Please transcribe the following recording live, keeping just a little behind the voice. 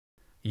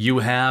You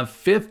have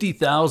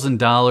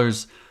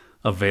 $50,000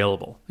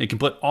 available. You can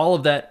put all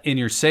of that in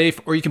your safe,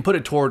 or you can put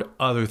it toward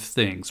other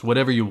things,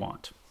 whatever you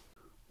want.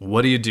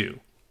 What do?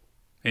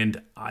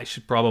 And I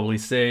should probably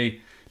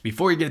say,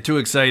 before you get too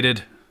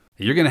excited,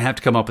 you're going to have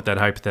to come up with that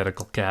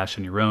hypothetical cash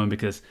on your own,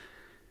 because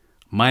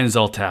mine is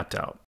all tapped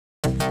out.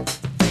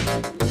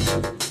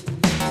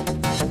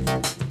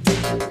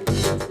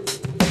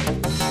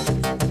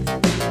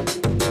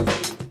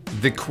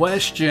 The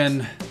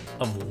question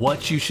of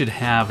what you should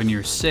have in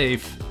your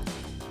safe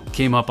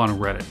came up on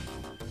Reddit.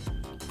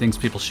 Things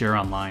people share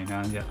online.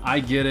 Yeah, I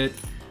get it.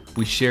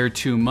 We share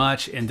too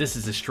much, and this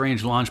is a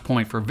strange launch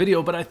point for a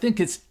video, but I think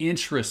it's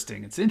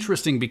interesting. It's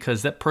interesting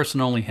because that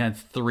person only had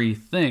 3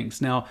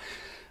 things. Now,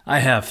 I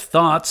have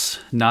thoughts.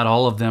 Not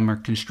all of them are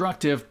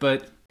constructive,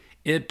 but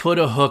it put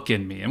a hook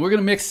in me. And we're going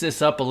to mix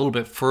this up a little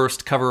bit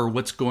first, cover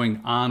what's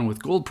going on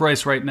with gold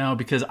price right now,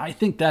 because I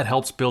think that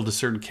helps build a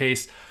certain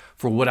case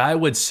for what I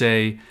would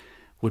say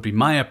would be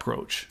my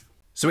approach.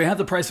 So we have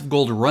the price of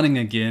gold running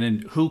again,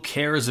 and who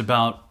cares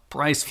about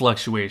price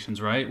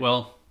fluctuations, right?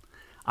 Well,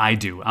 I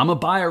do. I'm a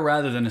buyer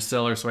rather than a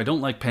seller, so I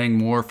don't like paying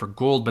more for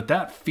gold. But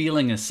that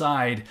feeling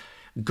aside,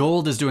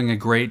 gold is doing a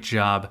great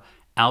job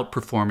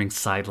outperforming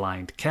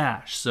sidelined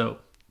cash. So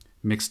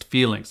mixed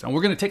feelings. And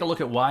we're going to take a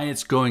look at why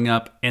it's going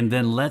up, and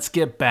then let's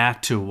get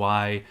back to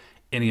why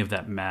any of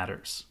that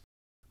matters.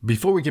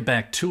 Before we get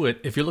back to it,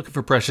 if you're looking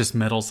for precious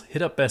metals,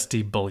 hit up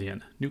SD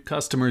Bullion. New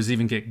customers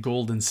even get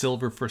gold and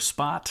silver for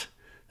spot.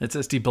 That's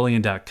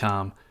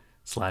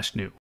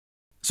sdbullion.com/new.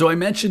 So I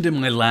mentioned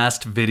in my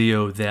last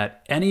video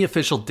that any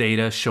official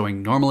data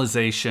showing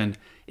normalization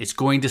is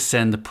going to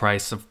send the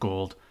price of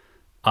gold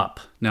up.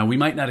 Now, we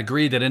might not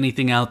agree that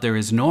anything out there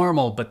is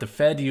normal, but the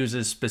Fed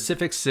uses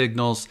specific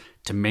signals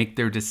to make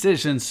their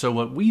decisions, so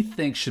what we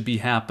think should be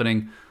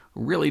happening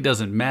really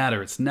doesn't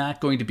matter. It's not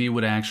going to be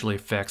what actually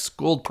affects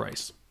gold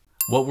price.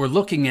 What we're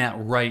looking at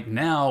right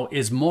now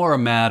is more a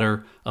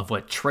matter of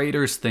what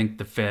traders think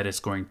the Fed is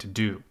going to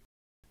do.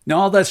 Now,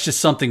 all that's just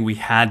something we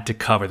had to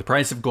cover. The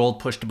price of gold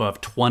pushed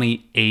above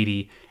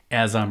 2080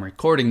 as I'm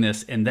recording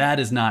this, and that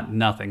is not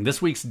nothing.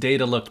 This week's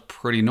data looked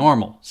pretty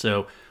normal,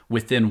 so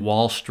within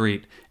Wall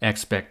Street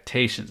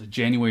expectations.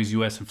 January's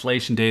US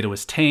inflation data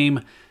was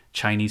tame.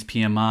 Chinese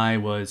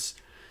PMI was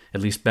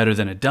at least better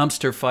than a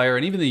dumpster fire,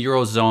 and even the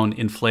Eurozone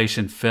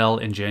inflation fell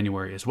in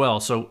January as well.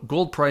 So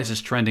gold price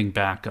is trending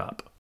back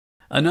up.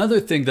 Another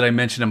thing that I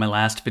mentioned in my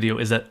last video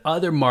is that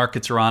other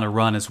markets are on a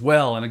run as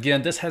well. And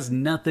again, this has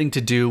nothing to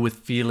do with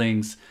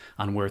feelings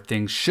on where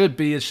things should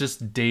be. It's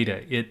just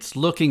data. It's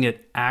looking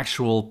at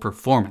actual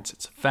performance.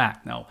 It's a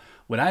fact. Now,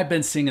 what I've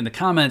been seeing in the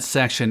comments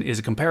section is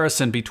a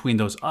comparison between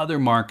those other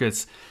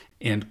markets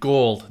and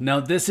gold.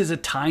 Now, this is a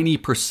tiny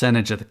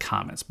percentage of the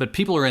comments, but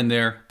people are in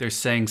there. They're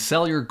saying,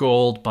 sell your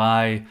gold,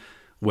 buy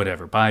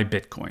whatever, buy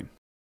Bitcoin.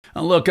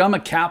 Now look, I'm a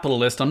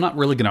capitalist. I'm not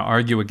really going to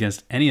argue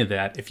against any of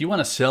that. If you want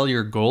to sell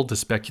your gold to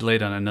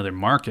speculate on another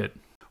market,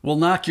 well,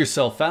 knock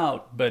yourself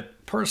out.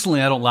 But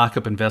personally, I don't lock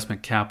up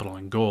investment capital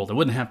in gold. I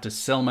wouldn't have to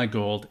sell my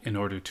gold in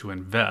order to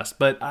invest.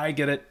 But I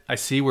get it. I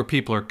see where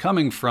people are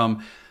coming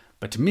from.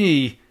 But to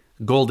me,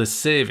 gold is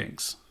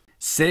savings.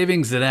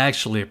 Savings that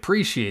actually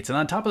appreciates. And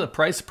on top of the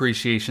price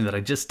appreciation that I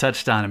just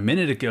touched on a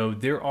minute ago,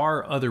 there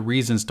are other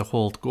reasons to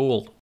hold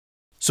gold.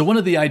 So one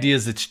of the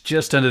ideas that's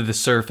just under the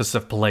surface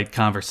of polite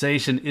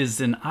conversation is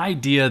an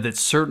idea that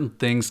certain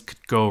things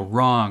could go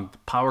wrong. The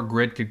power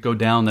grid could go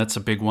down. That's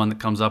a big one that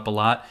comes up a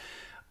lot.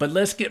 But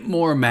let's get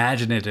more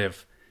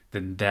imaginative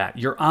than that.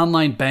 Your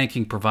online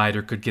banking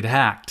provider could get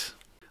hacked.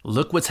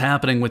 Look what's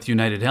happening with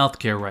United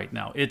Healthcare right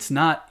now. It's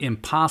not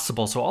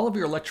impossible. So all of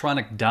your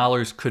electronic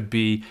dollars could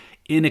be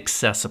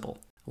inaccessible.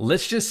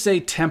 Let's just say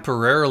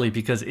temporarily,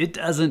 because it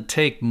doesn't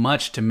take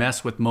much to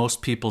mess with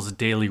most people's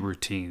daily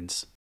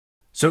routines.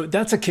 So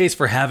that's a case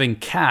for having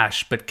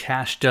cash, but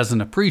cash doesn't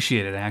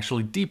appreciate, it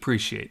actually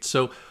depreciates.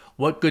 So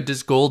what good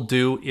does gold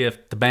do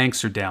if the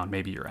banks are down,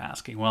 maybe you're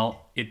asking?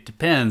 Well, it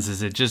depends.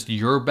 Is it just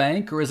your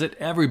bank or is it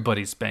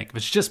everybody's bank? If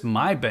it's just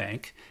my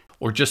bank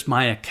or just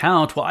my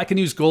account, well, I can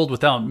use gold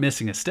without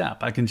missing a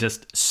step. I can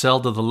just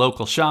sell to the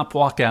local shop,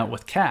 walk out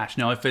with cash.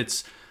 Now, if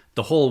it's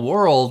the whole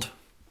world,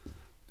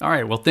 all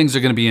right, well, things are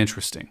going to be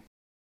interesting.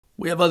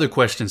 We have other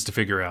questions to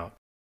figure out.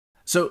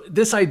 So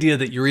this idea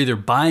that you're either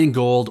buying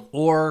gold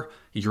or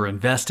you're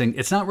investing,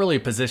 it's not really a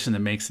position that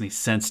makes any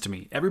sense to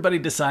me. Everybody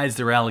decides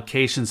their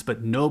allocations,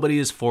 but nobody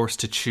is forced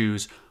to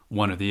choose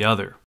one or the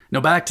other.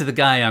 Now back to the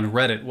guy on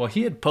Reddit. Well,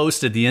 he had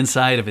posted the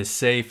inside of his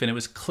safe, and it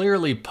was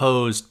clearly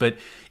posed, but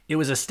it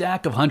was a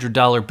stack of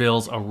 $100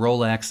 bills, a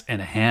Rolex,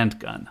 and a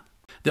handgun.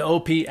 The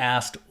OP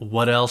asked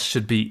what else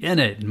should be in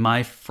it. And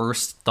my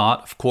first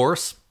thought, of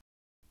course,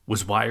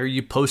 was why are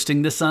you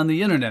posting this on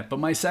the internet? But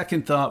my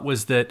second thought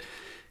was that,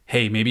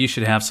 hey, maybe you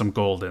should have some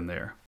gold in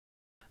there.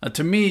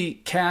 To me,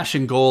 cash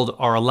and gold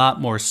are a lot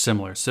more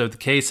similar. So the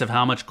case of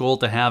how much gold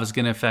to have is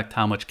going to affect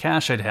how much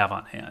cash I'd have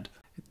on hand.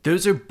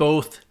 Those are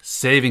both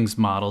savings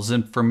models,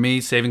 and for me,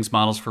 savings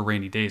models for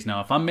rainy days.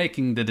 Now, if I'm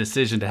making the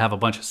decision to have a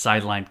bunch of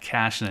sidelined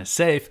cash in a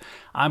safe,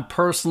 I'm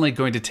personally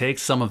going to take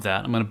some of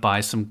that. I'm going to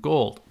buy some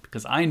gold.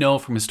 because I know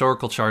from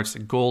historical charts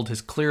that gold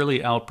has clearly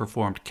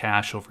outperformed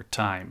cash over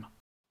time.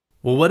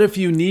 Well, what if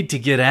you need to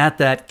get at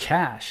that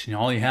cash?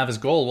 All you have is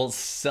gold. Well,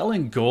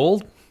 selling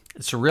gold,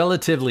 it's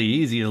relatively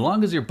easy as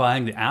long as you're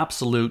buying the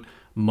absolute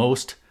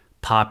most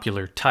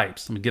popular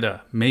types. Let me get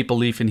a maple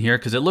leaf in here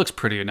because it looks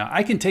prettier. Now,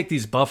 I can take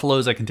these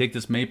buffaloes, I can take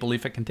this maple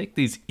leaf, I can take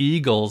these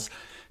eagles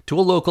to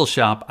a local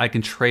shop, I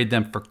can trade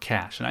them for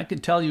cash. And I can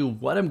tell you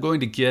what I'm going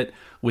to get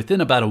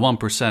within about a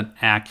 1%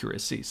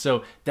 accuracy.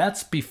 So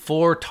that's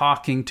before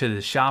talking to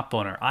the shop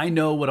owner. I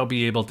know what I'll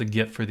be able to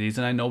get for these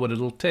and I know what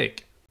it'll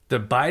take. The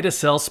buy to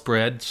sell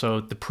spread,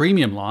 so the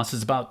premium loss,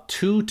 is about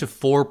 2 to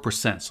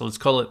 4%. So let's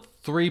call it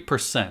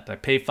 3%. I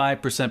pay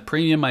 5%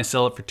 premium, I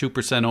sell it for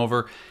 2%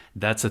 over.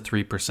 That's a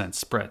 3%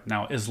 spread.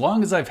 Now, as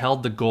long as I've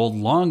held the gold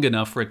long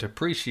enough for it to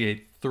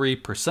appreciate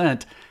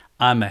 3%,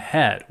 I'm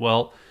ahead.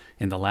 Well,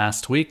 in the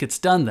last week, it's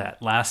done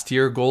that. Last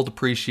year, gold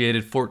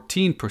appreciated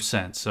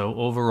 14%. So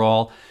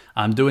overall,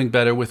 I'm doing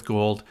better with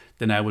gold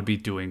than I would be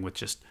doing with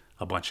just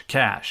a bunch of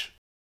cash.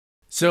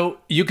 So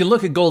you can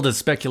look at gold as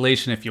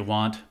speculation if you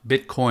want,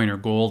 Bitcoin or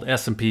gold,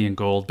 S&P and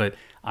gold, but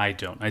I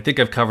don't. I think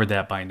I've covered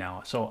that by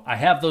now. So I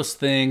have those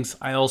things.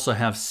 I also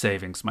have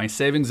savings. My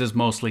savings is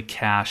mostly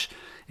cash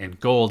and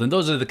gold, and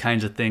those are the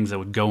kinds of things that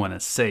would go in a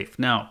safe.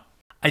 Now,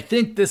 I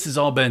think this has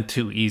all been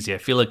too easy. I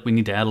feel like we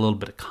need to add a little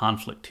bit of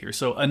conflict here.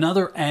 So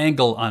another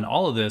angle on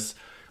all of this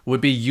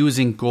would be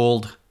using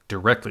gold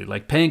directly,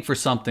 like paying for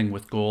something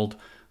with gold,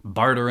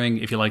 bartering,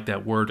 if you like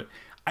that word.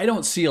 I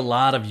don't see a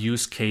lot of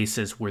use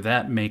cases where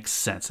that makes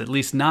sense, at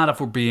least not if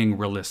we're being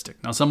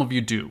realistic. Now, some of you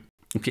do.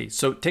 Okay,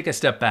 so take a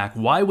step back.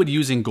 Why would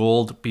using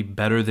gold be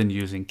better than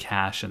using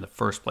cash in the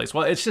first place?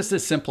 Well, it's just a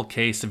simple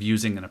case of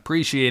using an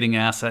appreciating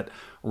asset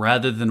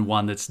rather than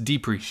one that's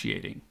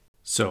depreciating.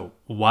 So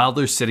while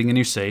they're sitting in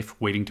your safe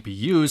waiting to be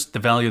used, the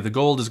value of the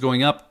gold is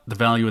going up, the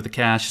value of the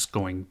cash is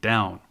going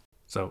down.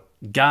 So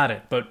got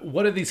it. But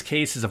what are these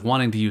cases of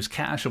wanting to use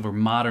cash over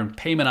modern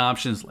payment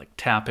options like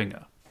tapping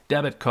a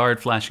debit card,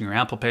 flashing your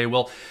Apple Pay?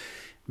 Well,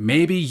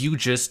 maybe you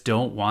just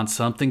don't want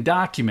something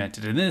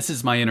documented. And this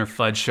is my inner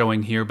fudge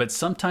showing here, but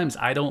sometimes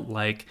I don't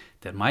like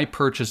that my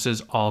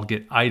purchases all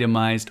get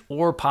itemized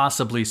or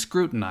possibly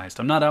scrutinized.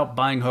 I'm not out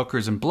buying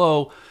hookers and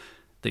blow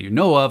that you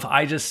know of.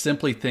 I just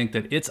simply think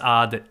that it's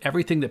odd that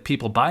everything that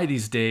people buy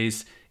these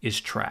days is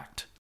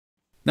tracked.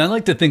 Now, I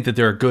like to think that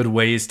there are good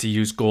ways to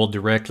use gold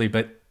directly,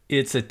 but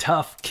it's a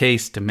tough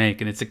case to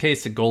make, and it's a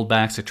case that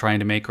goldbacks are trying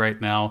to make right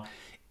now.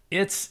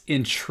 It's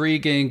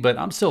intriguing, but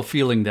I'm still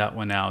feeling that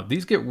one out.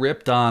 These get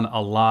ripped on a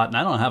lot, and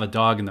I don't have a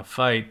dog in the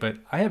fight, but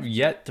I have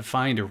yet to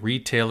find a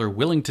retailer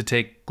willing to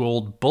take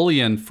gold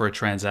bullion for a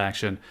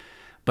transaction,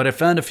 but I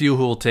found a few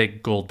who will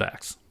take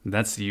goldbacks.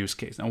 That's the use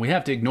case. Now, we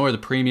have to ignore the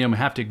premium, we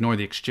have to ignore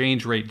the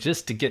exchange rate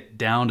just to get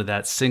down to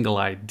that single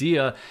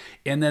idea,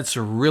 and that's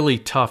really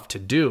tough to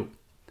do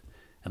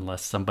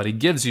unless somebody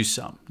gives you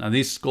some. Now,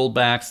 these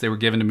goldbacks, they were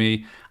given to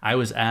me. I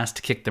was asked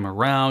to kick them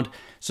around,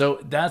 so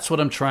that's what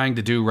I'm trying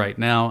to do right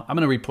now. I'm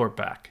going to report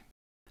back.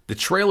 The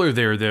trailer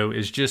there, though,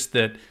 is just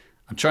that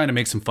I'm trying to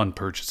make some fun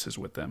purchases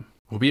with them.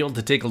 We'll be able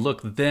to take a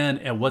look then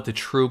at what the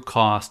true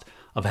cost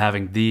of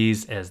having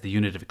these as the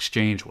unit of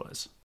exchange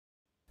was.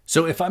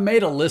 So if I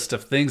made a list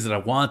of things that I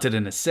wanted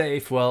in a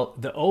safe, well,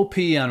 the OP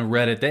on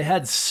Reddit, they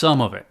had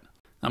some of it.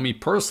 I mean,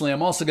 personally,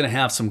 I'm also going to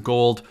have some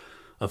gold.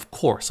 Of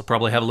course, I'll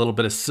probably have a little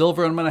bit of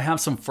silver, and I'm going to have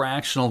some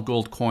fractional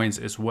gold coins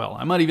as well.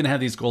 I might even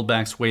have these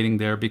goldbacks waiting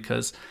there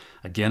because,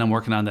 again, I'm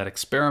working on that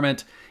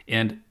experiment.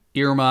 And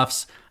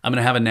earmuffs, I'm going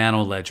to have a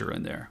nano ledger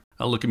in there.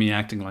 Oh, look at me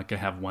acting like I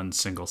have one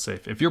single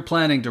safe. If you're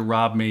planning to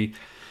rob me,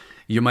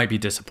 you might be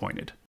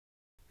disappointed.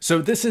 So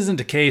this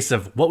isn't a case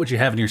of what would you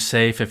have in your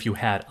safe if you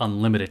had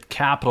unlimited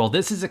capital.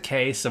 This is a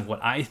case of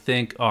what I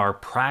think are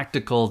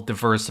practical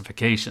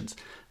diversifications.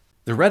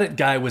 The Reddit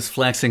guy was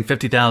flexing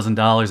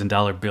 $50,000 in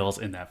dollar bills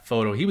in that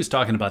photo. He was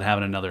talking about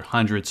having another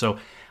 100. So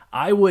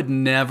I would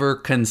never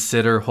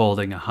consider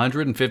holding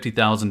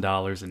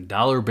 $150,000 in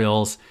dollar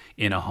bills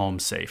in a home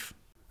safe.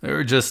 There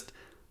are just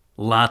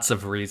lots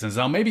of reasons.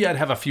 Now, maybe I'd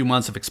have a few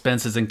months of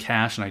expenses in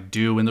cash, and I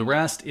do, and the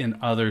rest in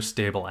other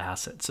stable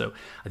assets. So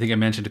I think I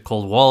mentioned a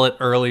cold wallet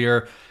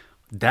earlier.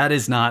 That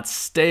is not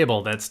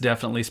stable. That's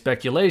definitely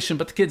speculation,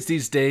 but the kids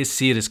these days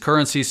see it as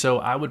currency, so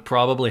I would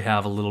probably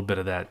have a little bit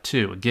of that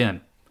too.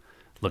 Again,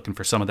 looking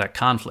for some of that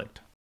conflict.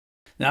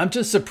 Now, I'm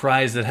just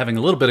surprised that having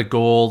a little bit of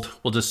gold,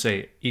 we'll just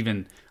say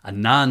even a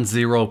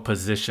non-zero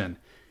position,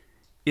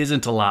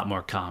 isn't a lot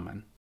more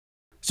common.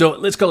 So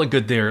let's call it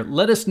good there.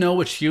 Let us know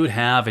what you'd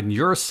have in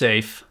your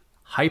safe,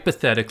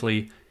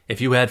 hypothetically, if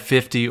you had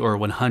 $50,000 or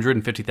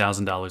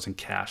 $150,000 in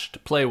cash to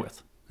play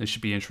with. This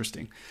should be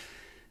interesting.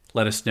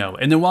 Let us know.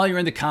 And then while you're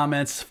in the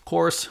comments, of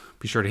course,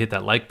 be sure to hit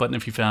that like button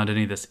if you found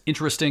any of this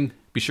interesting.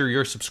 Be sure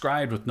you're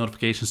subscribed with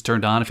notifications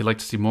turned on if you'd like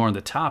to see more on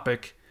the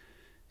topic.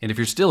 And if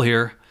you're still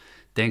here,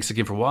 thanks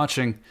again for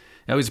watching.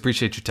 I always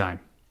appreciate your time.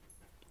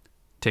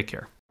 Take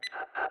care.